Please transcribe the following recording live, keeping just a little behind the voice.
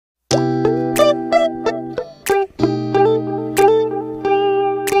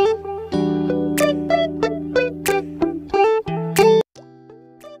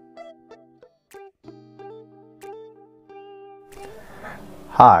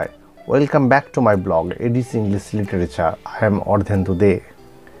Hi, welcome back to my blog Edis English Literature. I am Ordhen today.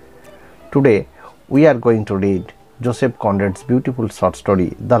 Today we are going to read Joseph Conrad's beautiful short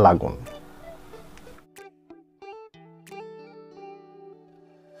story The Lagoon.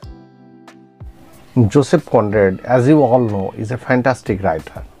 Joseph Conrad, as you all know, is a fantastic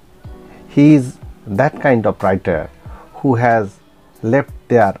writer. He is that kind of writer who has left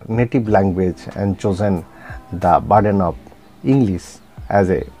their native language and chosen the burden of English as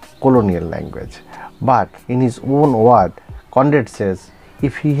a colonial language. But in his own word, Conrad says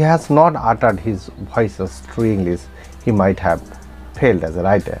if he has not uttered his voices through English, he might have failed as a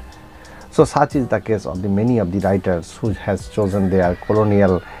writer. So such is the case of the many of the writers who has chosen their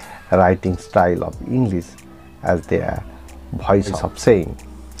colonial writing style of English as their voice of saying.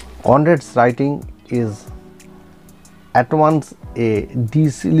 Conrad's writing is at once a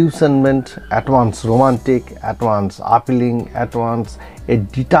disillusionment, at once romantic, at once appealing, at once a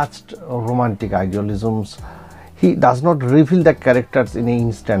detached romantic idealisms. He does not reveal the characters in an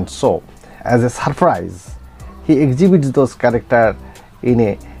instant, so as a surprise he exhibits those characters in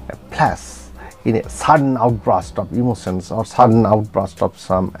a flash, in a sudden outburst of emotions or sudden outburst of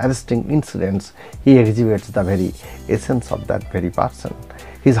some arresting incidents. He exhibits the very essence of that very person.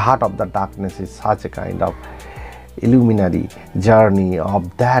 His Heart of the Darkness is such a kind of illuminary journey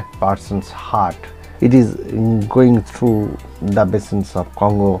of that person's heart. It is going through the basins of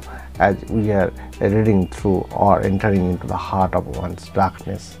Congo as we are reading through or entering into the heart of one's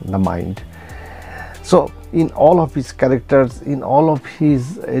darkness, the mind. So in all of his characters, in all of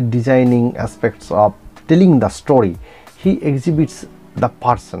his designing aspects of telling the story, he exhibits the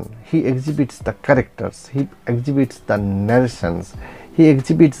person, he exhibits the characters, he exhibits the narrations, he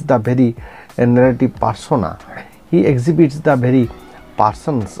exhibits the very narrative persona, he exhibits the very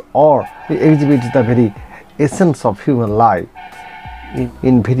persons, or he exhibits the very essence of human life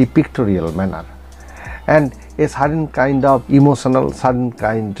in very pictorial manner, and a certain kind of emotional, certain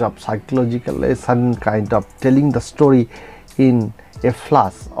kind of psychological, a certain kind of telling the story in a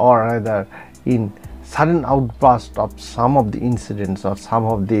flash, or rather in sudden outburst of some of the incidents or some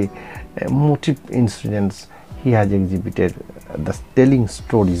of the motive incidents. He has exhibited the telling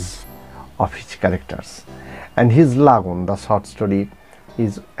stories of his characters, and his Lagoon, the short story,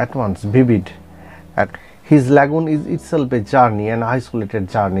 is at once vivid. His Lagoon is itself a journey, an isolated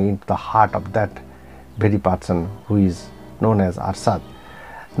journey into the heart of that very person who is known as Arsat.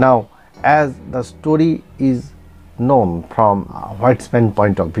 Now, as the story is known from a whiteman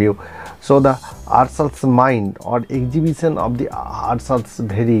point of view, so the Arsat's mind or exhibition of the Arsat's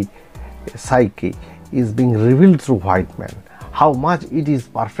very psyche is being revealed through whiteman. How much it is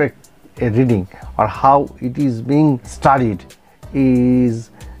perfect a reading or how it is being studied is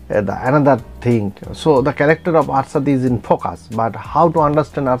another thing. So the character of Arsat is in focus, but how to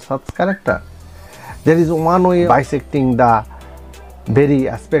understand Arsat's character? There is one way of bisecting the very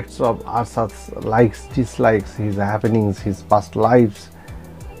aspects of Arsat's likes, dislikes, his happenings, his past lives,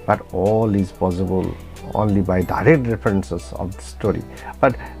 but all is possible only by direct references of the story.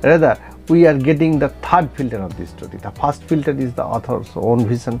 But rather we are getting the third filter of the story. The first filter is the author's own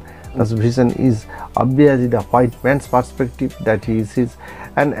vision. This vision is obviously the white man's perspective that he sees,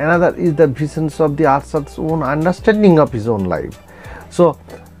 and another is the visions of the Arsat's own understanding of his own life. So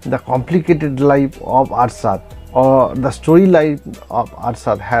the complicated life of Arsat or the story life of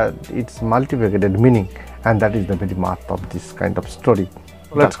Arsat had its multifaceted meaning, and that is the very mark of this kind of story.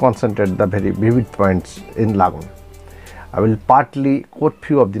 Let's concentrate the very vivid points in Lagoon. I will partly quote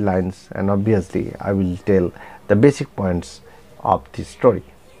few of the lines, and obviously I will tell the basic points of this story.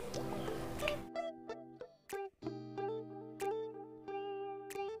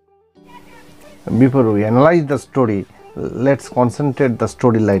 Before we analyze the story, let's concentrate the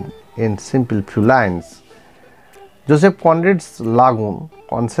storyline in simple few lines. Joseph Conrad's Lagoon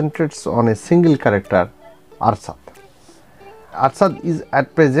concentrates on a single character, Arsat. Arsat is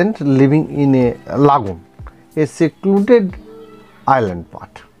at present living in a lagoon, a secluded island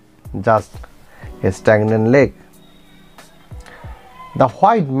part, just a stagnant lake. The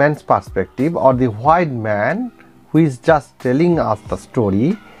white man's perspective, or the white man who is just telling us the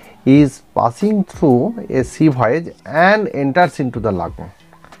story, is passing through a sea voyage and enters into the lagoon,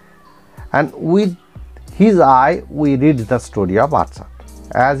 and with his eye we read the story of Arsat.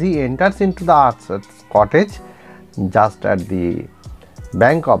 As he enters into the Arsat's cottage just at the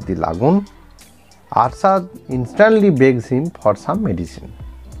bank of the lagoon, Arsat instantly begs him for some medicine,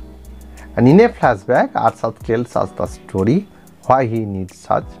 and in a flashback Arsat tells us the story why he needs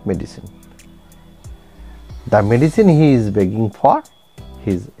such medicine. The medicine he is begging for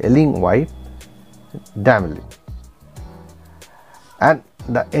his ailing wife, Damlin. And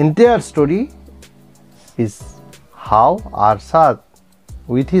the entire story is how Arsat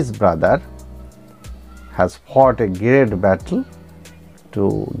with his brother has fought a great battle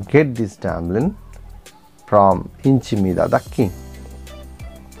to get this Tamlin from Inchimida the king.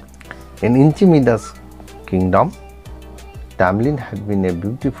 In Inchimida's kingdom, Tamlin had been a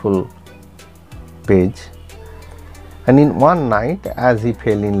beautiful page, and in one night as he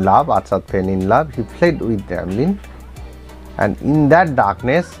fell in love, Arsat fell in love, he fled with Tamlin, and in that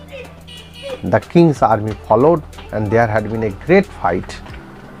darkness the king's army followed and there had been a great fight,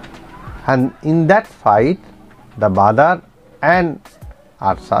 and in that fight the brother and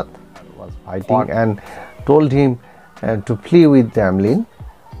Arsat was fighting and told him to flee with Tamlin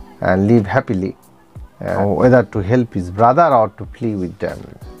and live happily, whether to help his brother or to flee with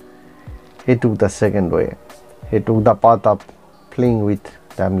Tamlin. He took the second way. He took the path of fleeing with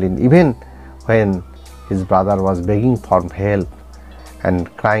Tamlin even when his brother was begging for help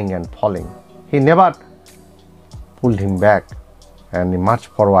and crying and falling. He never pulled him back and he marched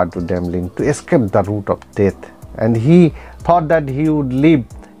forward to Tamlin to escape the route of death, and he thought that he would live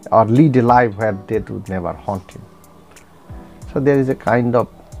or lead a life where death would never haunt him. So there is a kind of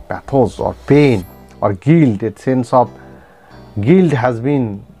pathos or pain or guilt, a sense of guilt has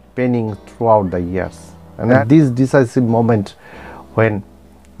been paining throughout the years, and at this decisive moment when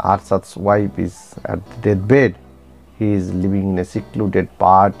Arsat's wife is at the deathbed, he is living in a secluded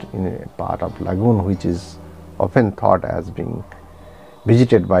part, in a part of Lagoon which is often thought as being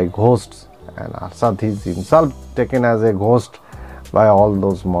visited by ghosts, and Arsat is himself taken as a ghost by all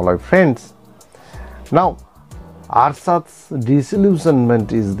those Malay friends. Now Arsat's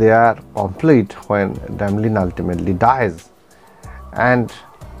disillusionment is there complete when Tamlin ultimately dies, and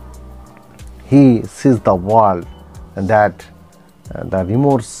he sees the world and that the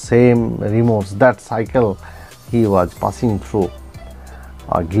remorse, that cycle he was passing through,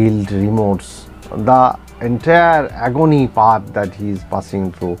 guilt, remorse, the entire agony part that he is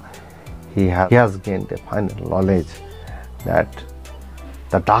passing through, he has gained a final knowledge that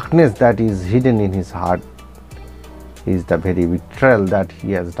the darkness that is hidden in his heart is the very betrayal that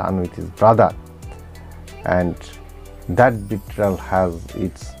he has done with his brother, and that betrayal has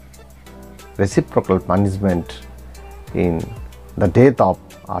its reciprocal punishment in the death of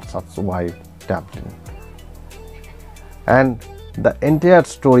Arsat's wife Tamlin. And the entire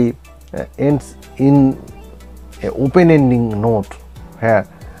story ends in an open-ending note where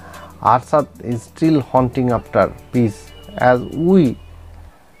Arsat is still hunting after peace, as we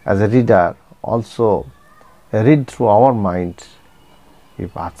as a reader also read through our mind.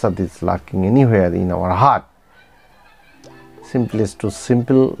 If Arsat is lurking anywhere in our heart, simplest to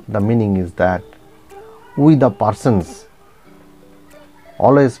simple, the meaning is that we the persons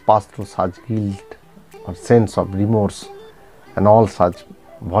always pass through such guilt or sense of remorse and all such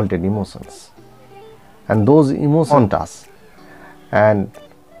vaulted emotions, and those emotions haunt us, and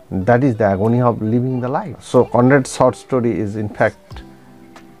that is the agony of living the life. So Conrad's short story is in fact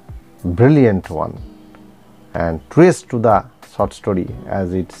brilliant one, and trace to the short story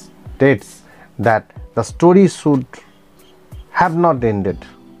as it states that the story should have not ended.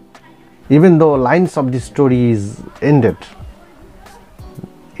 Even though lines of the story is ended,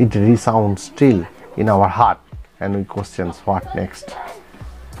 it resounds still in our heart and we question what next,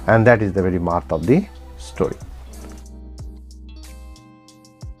 and that is the very mirth of the story.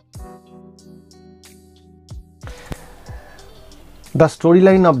 The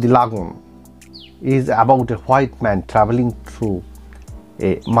storyline of the Lagoon is about a white man traveling through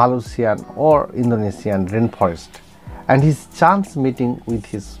a Malaysian or Indonesian rainforest and his chance meeting with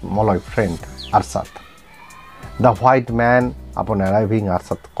his Malay friend Arsat. The white man, upon arriving at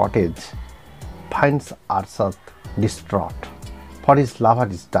Arsat's cottage, finds Arsat distraught, for his lover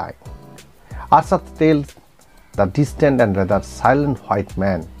is dying. Arsat tells the distant and rather silent white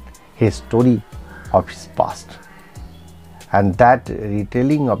man his story of his past, and that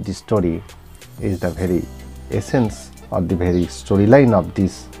retelling of the story is the very essence or the very storyline of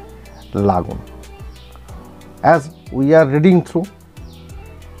this Lagoon. As we are reading through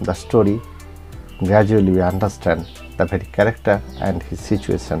the story, gradually we understand the very character and his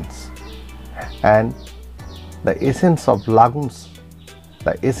situations, and the essence of Lagoon's,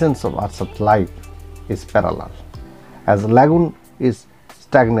 the essence of Arsat's life is parallel. As Lagoon is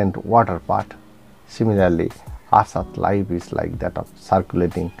stagnant water part, similarly Arsat's life is like that of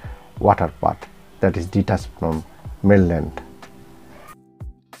circulating water part that is detached from mainland.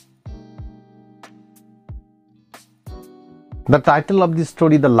 The title of this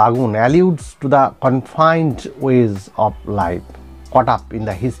story, The Lagoon, alludes to the confined ways of life caught up in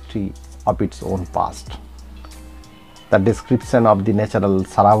the history of its own past. the description of the natural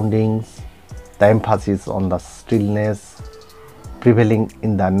surroundings, the emphasis on the stillness prevailing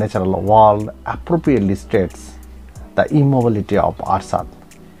in the natural world appropriately states the immobility of Arsat,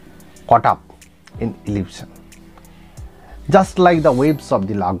 caught up in illusion. Just like the waves of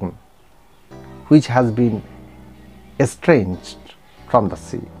the lagoon, which has been estranged from the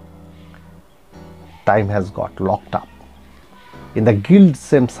sea, time has got locked up in the guilt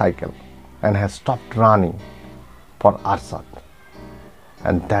same cycle and has stopped running for Arsat.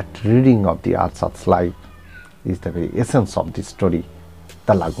 And that reading of the Arsat's life is the very essence of the story,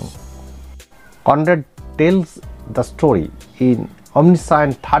 The Lagoon. Conrad tells the story in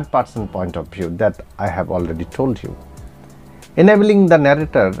omniscient third-person point of view that I have already told you, enabling the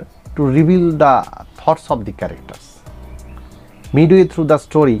narrator to reveal the thoughts of the characters. Midway through the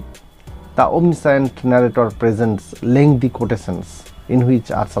story, the omniscient narrator presents lengthy quotations in which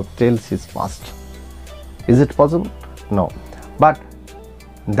Arsat tells his past. Is it possible? No. But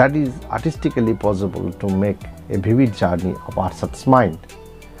that is artistically possible to make a vivid journey of Arsat's mind.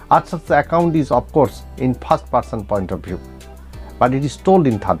 Arsat's account is of course in first person point of view, but it is told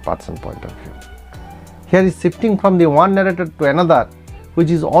in third person point of view. Here is shifting from the one narrator to another, which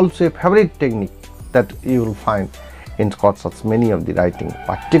is also a favorite technique that you will find in Scott's many of the writing,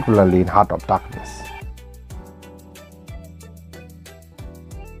 particularly in Heart of Darkness.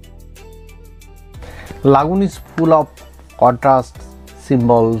 Lagoon is full of contrasts,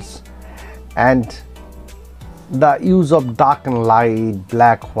 symbols, and the use of dark and light,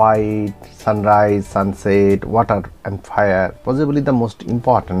 black, white, sunrise, sunset, water and fire, possibly the most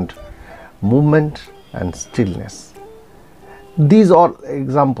important, movement and stillness. These all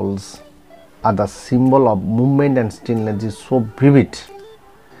examples are the symbol of movement and stillness is so vivid.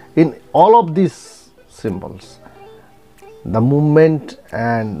 In all of these symbols, the movement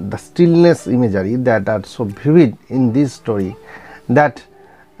and the stillness imagery that are so vivid in this story that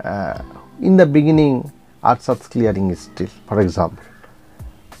in the beginning Arsat's clearing is still. For example,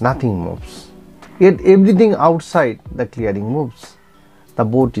 nothing moves, yet everything outside the clearing moves. The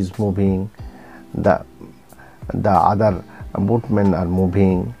boat is moving, the other boatmen are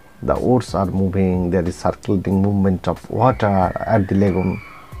moving, the oars are moving, there is circulating movement of water at the lagoon.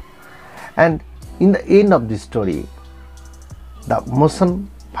 And in the end of the story, the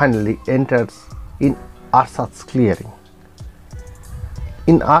motion finally enters in Arsat's clearing.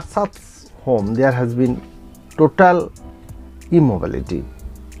 In Arsat's home, there has been total immobility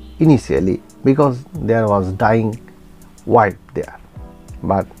initially because there was dying wife there.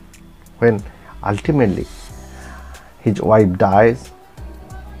 But when ultimately his wife dies,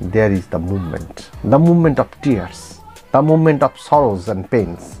 there is the movement of tears, the movement of sorrows and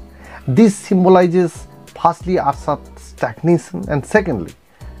pains. This symbolizes firstly Arsat's stagnation and secondly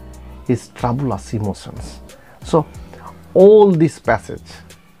his troublous emotions. So all this passage,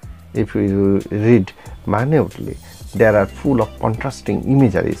 if we read minutely, there are full of contrasting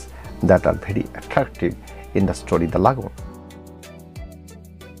imageries that are very attractive in the story The Lagoon.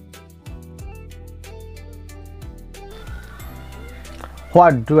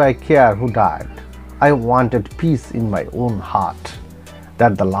 What do I care who died? I wanted peace in my own heart.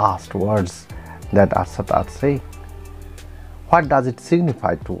 That the last words that Arsat are saying. What does it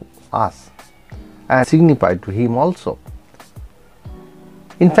signify to us and signify to him also?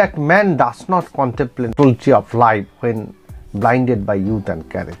 In fact, man does not contemplate the futility of life when blinded by youth and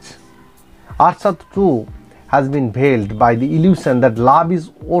courage. Arsat too has been veiled by the illusion that love is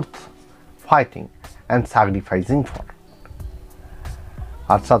worth fighting and sacrificing for.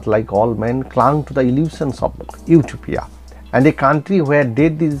 Arsat, like all men, clung to the illusions of utopia and a country where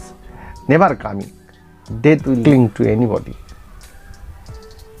death is never coming. Death will cling to anybody.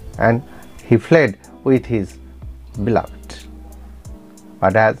 And he fled with his beloved.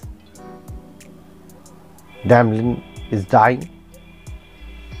 But as Damlin is dying,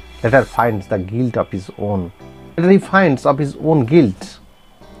 later finds the guilt of his own. Later he finds of his own guilt,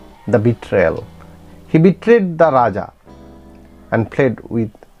 the betrayal. He betrayed the Raja and fled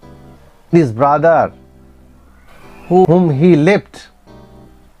with his brother whom he left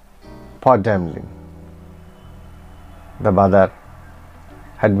for Damlin. The brother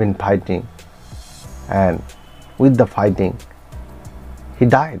had been fighting, and with the fighting he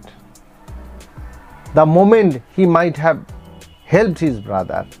died. The moment he might have helped his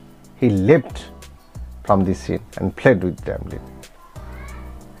brother, he left from the scene and fled with Damlin,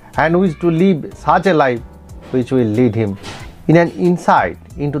 and wished to live such a life which will lead him in an insight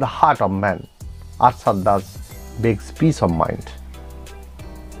into the heart of man. Arsat thus begs peace of mind,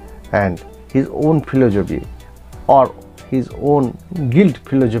 and his own philosophy or his own guilt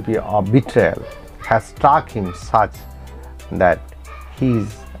philosophy of betrayal has struck him such that he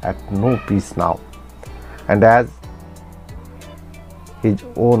is at no peace now, and as his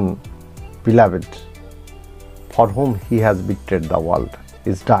own beloved, for whom he has betrayed the world,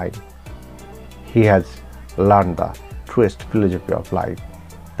 is dying, he has learned the truest philosophy of life,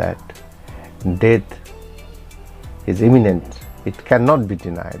 that death is imminent, it cannot be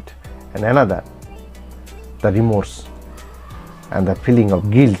denied. And another, the remorse and the feeling of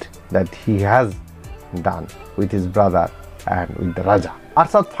guilt that he has done with his brother and with the Raja.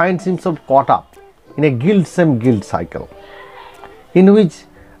 Arsat finds himself caught up in a same guilt cycle, in which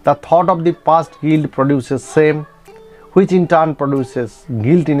the thought of the past guilt produces shame, which in turn produces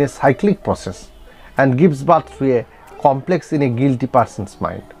guilt in a cyclic process and gives birth to a complex in a guilty person's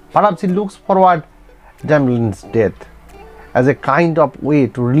mind. Perhaps he looks forward Jamlin's death as a kind of way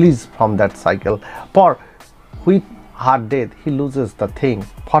to release from that cycle, for with her death he loses the thing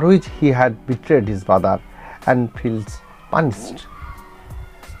for which he had betrayed his brother and feels punished.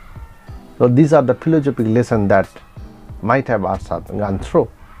 So these are the philosophical lessons that might have Arsat gone through.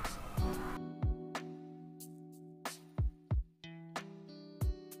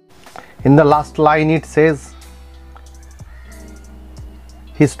 In the last line it says,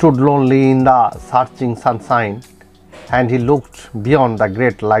 he stood lonely in the searching sunshine, and he looked beyond the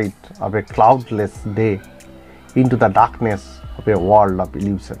great light of a cloudless day into the darkness of a world of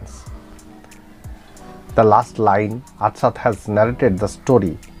illusions. The last line, Arsat has narrated the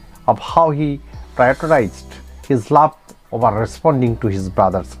story of how he prioritized his love over responding to his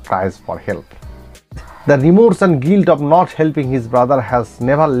brother's cries for help. The remorse and guilt of not helping his brother has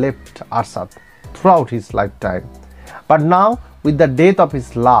never left Arsat throughout his lifetime. But now, with the death of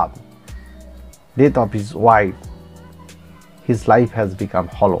his love, death of his wife, his life has become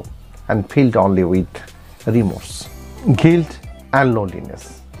hollow and filled only with remorse, guilt and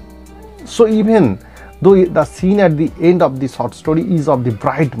loneliness. So even though the scene at the end of the short story is of the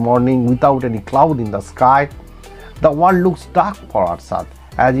bright morning without any cloud in the sky, the world looks dark for Arsat,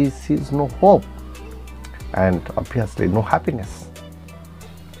 as he sees no hope and obviously no happiness.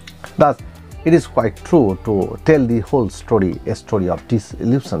 Thus, it is quite true to tell the whole story a story of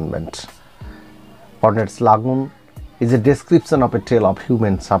disillusionment. Conrad's Lagoon is a description of a tale of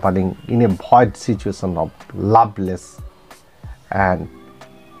human suffering in a void situation of loveless and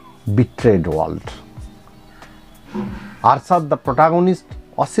betrayed world. Arsat, the protagonist,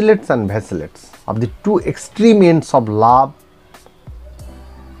 oscillates and vacillates of the two extreme ends of love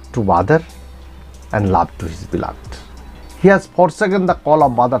to mother and love to his beloved. He has forsaken the call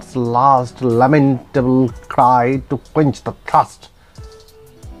of mother's last lamentable cry to quench the thirst,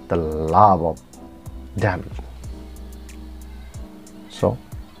 the love of Jamil. So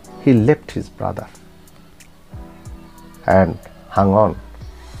he left his brother and hung on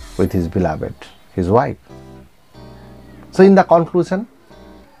with his beloved, his wife. So in the conclusion,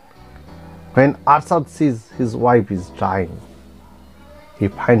 when Arsat sees his wife is dying, he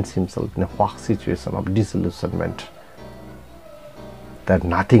finds himself in a dark situation of disillusionment, that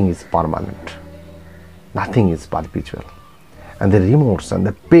nothing is permanent, nothing is perpetual, and the remorse and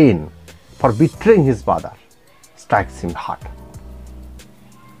the pain for betraying his brother strikes him hard.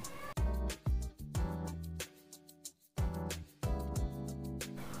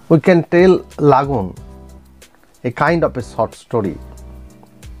 We can tell Lagoon a kind of a short story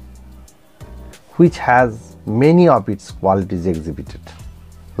which has many of its qualities exhibited: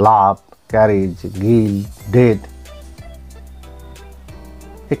 love, courage, guilt, death.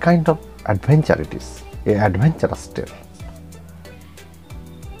 A kind of adventure it is, a adventurous tale.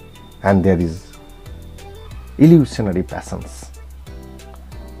 And there is illusionary passions.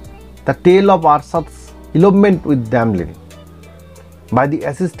 The tale of Arsat's elopement with Damlin by the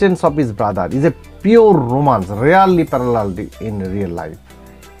assistance of his brother is a pure romance rarely paralleled in real life,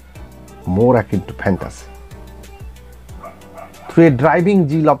 more akin to fantasy. Through a driving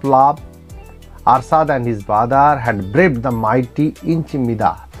zeal of love, Arsat and his brother had braved the mighty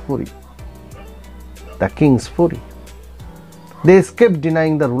Inchimida fury, the king's fury. They escaped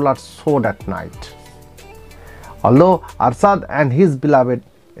denying the ruler's sword at night. Although Arsat and his beloved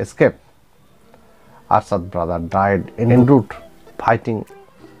escaped, Arsat's brother died en route fighting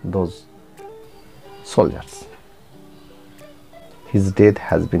those soldiers. His death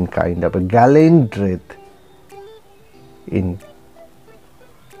has been kind of a gallant death in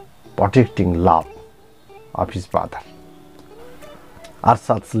protecting love of his brother.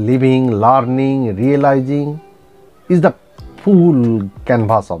 Arsat's living, learning, realizing is the full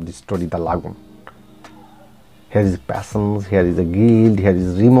canvas of the story, The Lagoon. Here is passions, here is a guilt, here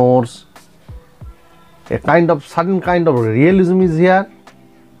is remorse. A certain kind of realism is here,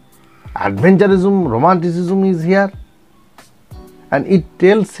 adventurism, romanticism is here, and it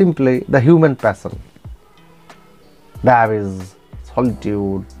tells simply the human passion. There is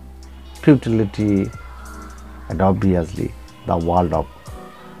solitude, futility, and obviously the world of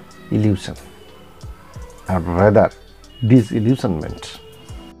illusion, or rather disillusionment.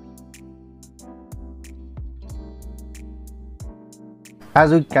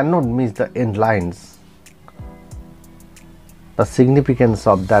 As we cannot miss the end lines, the significance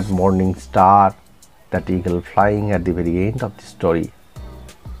of that morning star, that eagle flying at the very end of the story.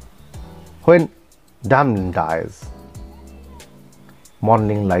 When Damlin dies,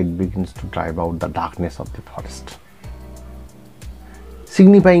 morning light begins to drive out the darkness of the forest,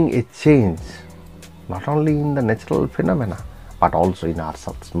 signifying a change not only in the natural phenomena but also in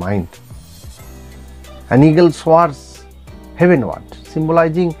Arsat's mind. An eagle soars heavenward,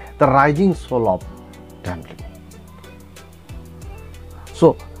 symbolizing the rising soul of Damlin.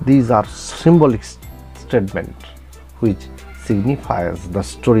 So these are symbolic statements which signifies the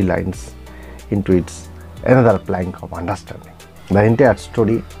storylines into its another plank of understanding. The entire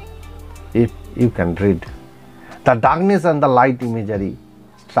story, if you can read, the darkness and the light imagery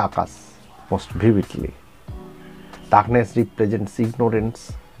struck us most vividly. Darkness represents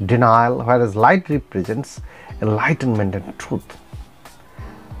ignorance, denial, whereas light represents enlightenment and truth.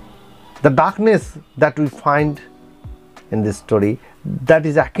 The darkness that we find in this story, that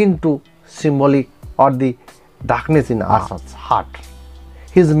is akin to symbolic or the darkness in Arsat's heart,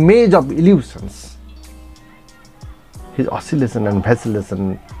 his maze of illusions, his oscillation and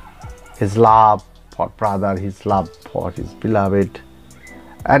vacillation, his love for brother, his love for his beloved,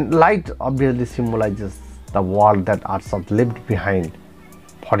 and light obviously symbolizes the world that Arsat left behind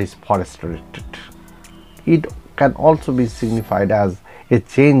for his forest retreat. It can also be signified as a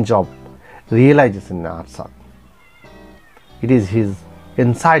change of realization in Arsat. It is his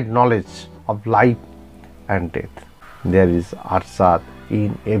inside knowledge of life and death. There is Arsat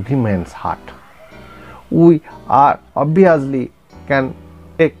in every man's heart. We are obviously can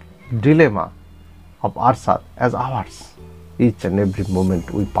take dilemma of Arsat as ours. Each and every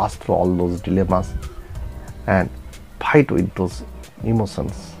moment we pass through all those dilemmas and fight with those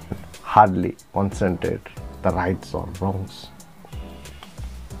emotions, hardly concentrate the rights or wrongs.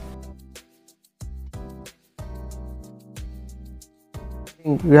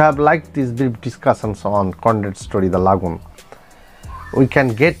 We have liked these brief discussions on Conrad's story, The Lagoon. We can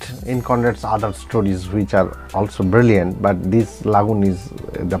get in Conrad's other stories which are also brilliant, but this Lagoon is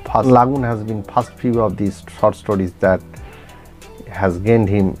the first. Lagoon has been first few of these short stories that has gained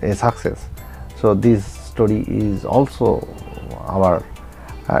him a success. So this story is also our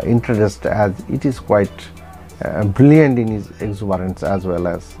interest, as it is quite brilliant in its exuberance as well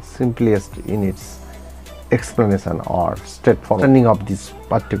as simplest in its explanation or straightforward understanding of this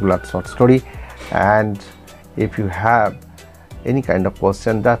particular short story. And if you have any kind of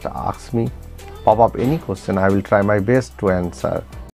question that asks me, pop up any question, I will try my best to answer.